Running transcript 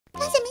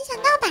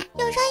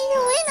有朝一日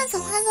我也能走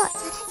花路，脚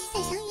踏七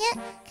彩祥云，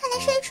看来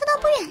是离出道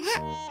不远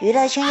啦。娱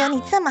乐圈有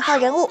你这么好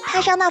人物，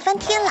怕是要闹翻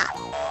天了。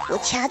我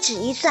掐指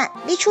一算，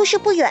离出事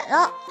不远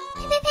了。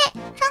呸！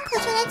张口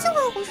就来，净给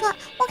我胡说！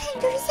我看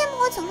你就是羡慕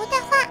我走路带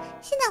花。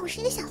现在我是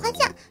一个小花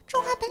匠，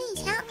种花本领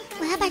强，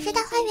我要把这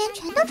大花园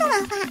全都种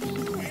满花。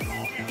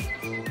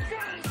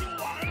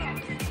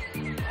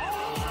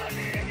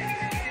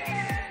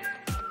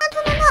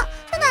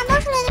这哪冒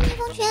出来的蜜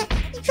蜂群？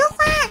你这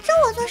花啊，这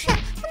我做事，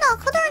我脑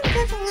壳都让你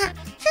蛰肿了，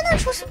真的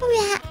出事不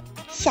远。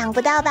想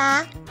不到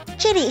吧？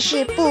这里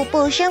是步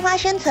步生花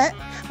生存，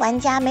玩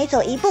家每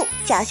走一步，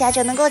脚下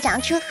就能够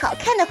长出好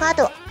看的花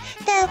朵。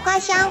但花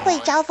香会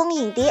招蜂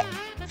引蝶，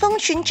蜂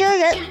群蛰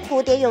人，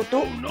蝴蝶有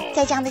毒，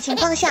在这样的情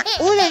况下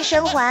无人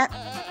生还。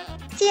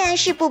既然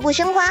是步步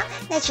生花，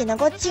那只能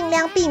够尽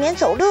量避免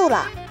走路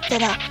了。等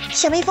等，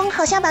小蜜蜂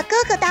好像把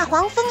哥哥大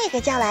黄蜂也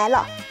给叫来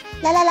了。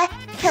来，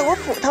看我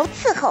斧头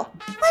伺候。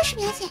万事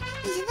表姐，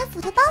以前的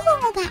斧头包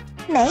过我吧？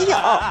没有，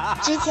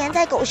之前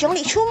在狗熊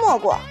里出没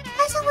过。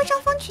花香会招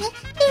蜂群，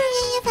令人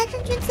爷爷凡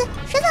圣君子，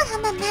水澡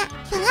堂本吧？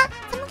有了，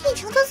咱们可以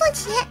乘坐坐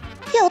骑。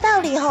有道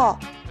理哦，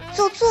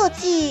做坐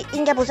骑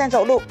应该不算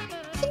走路。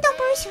心动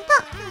不如行动，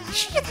让我来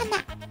试试看吧。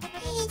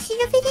骑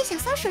着飞天小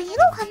松鼠一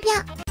路狂飙。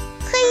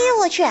嘿，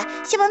我去，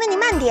小宝贝你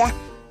慢点，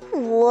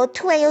我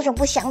突然有种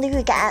不祥的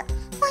预感。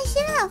放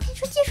心啦，我看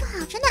出技术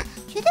好着呢，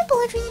绝对不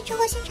会出现车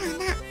祸现场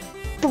的。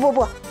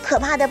不，可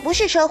怕的不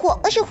是车祸，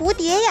而是蝴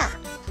蝶呀！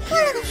我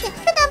勒个去，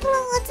这大扑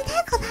棱蛾子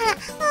太可怕了。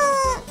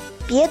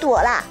别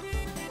躲啦，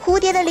蝴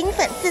蝶的磷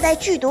粉自带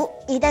剧毒，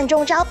一旦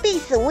中招必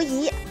死无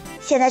疑。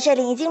现在这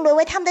里已经沦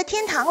为他们的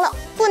天堂了，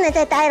不能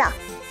再待了。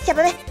小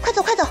宝贝，快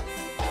走！我们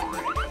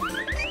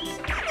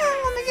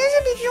真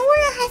是比植物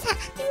人还惨，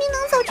明明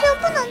能走却又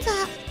不能走。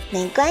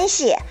没关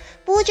系，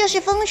不就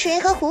是蜂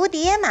群和蝴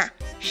蝶嘛，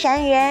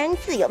山人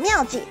自有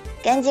妙计，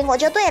跟紧我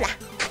就对了。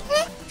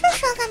这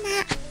是要干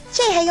嘛？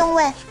这还用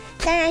问？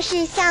当然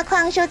是下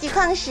矿收集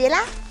矿石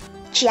啦。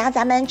只要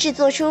咱们制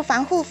作出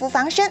防护服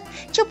防身，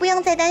就不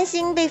用再担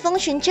心被蜂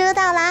群蛰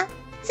到啦。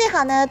最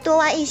好呢，多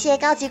挖一些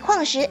高级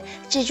矿石，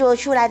制作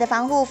出来的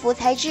防护服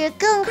材质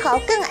更好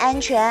更安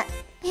全。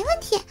没问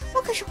题，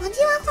我可是黄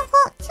金挖矿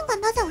工，尽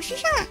管包在我身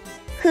上啊。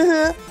呵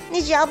呵，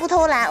你只要不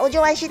偷懒，我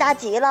就万事大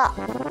吉了。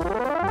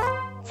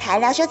材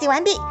料收集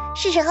完毕，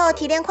是时候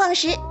提炼矿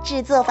石，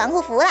制作防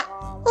护服了。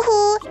呼呼，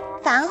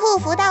防护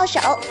服到手。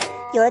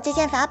有了这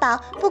件法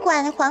宝，不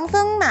管黄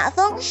蜂、马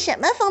蜂，什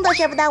么蜂都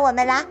蛰不到我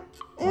们啦。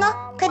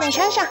快点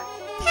穿上。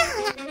太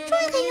好了，终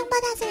于可以拥抱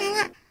大自然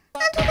了。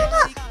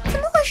兔，怎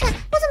么回事？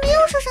我怎么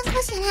又受伤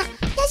脱血了？雅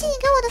姐，你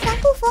给我的防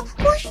护服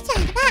不会是假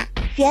的吧？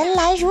原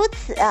来如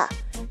此，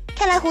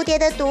看来蝴蝶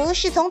的毒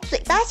是从嘴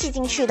巴吸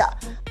进去的，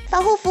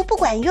防护服不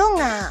管用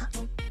啊。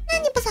那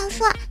你不早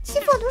说，欺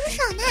负我毒是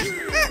少呢。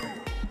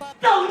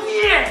造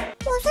孽！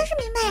我算是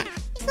明白了，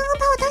你刚刚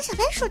把我当小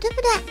白鼠对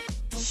不对？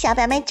小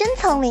表妹真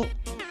聪明，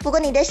不过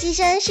你的牺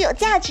牲是有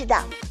价值的，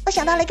我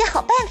想到了一个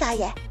好办法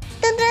耶！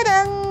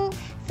噔，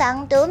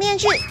防毒面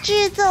具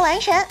制作完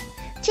成，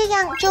这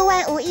样就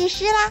万无一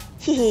失啦！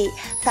嘿嘿，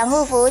防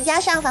护服加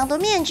上防毒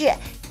面具，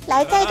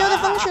来再多的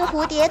蜂群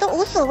蝴蝶都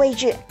无所畏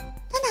惧。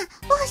等等，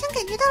我好像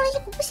感觉到了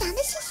一股不祥的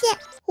气息。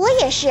我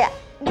也是。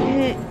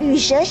羽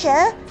蛇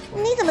神，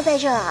你怎么在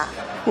这啊？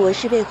我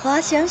是被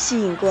花香吸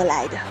引过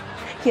来的，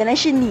原来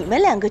是你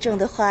们两个种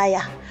的花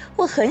呀，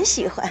我很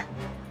喜欢。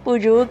不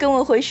如跟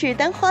我回去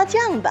当花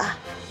匠吧。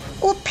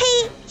我呸！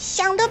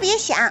想都别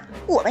想，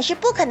我们是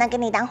不可能给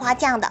你当花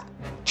匠的。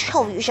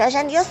臭羽蛇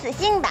神，你就死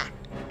心吧。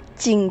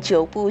敬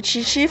酒不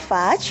吃吃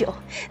罚酒，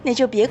那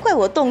就别怪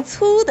我动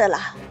粗的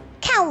了。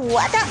看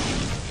我的！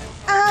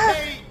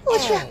我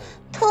去，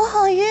头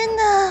好晕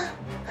啊！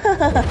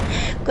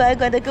乖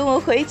乖的跟我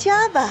回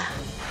家吧。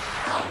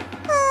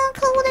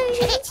可恶的羽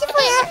蛇神欺负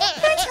人，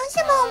居然强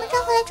行把我们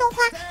招回来种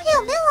花，还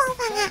有没有王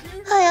法啦？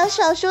哎呀，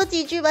少说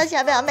几句吧，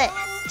小表妹，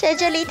在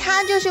这里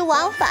他就是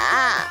王法。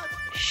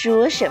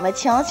说什么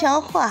悄悄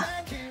话，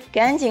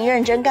赶紧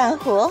认真干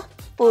活，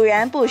不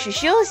然不许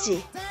休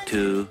息。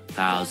2000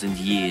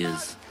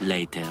 years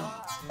later。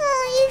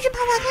一直跑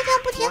跳跳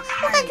不停，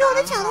我感觉我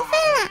的脚都废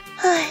了。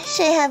唉，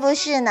谁还不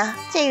是呢？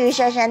这羽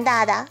蛇神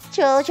大的，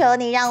求求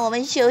你让我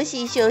们休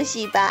息休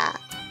息吧。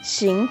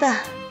行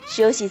吧，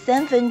休息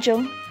3分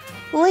钟，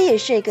我也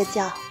睡个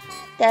觉，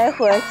待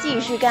会儿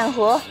继续干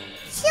活。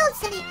岂有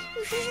此理！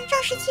羽蛇神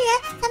仗势欺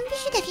人，咱们必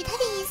须得给他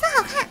点颜色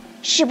好看。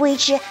事不宜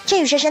迟，这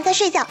羽蛇神在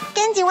睡觉，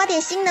赶紧挖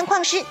点新能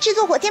矿石制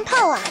作火箭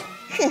炮啊！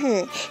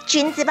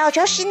君子报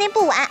仇10年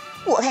不晚，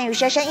我看羽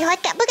蛇神以后还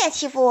敢不敢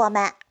欺负我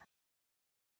们？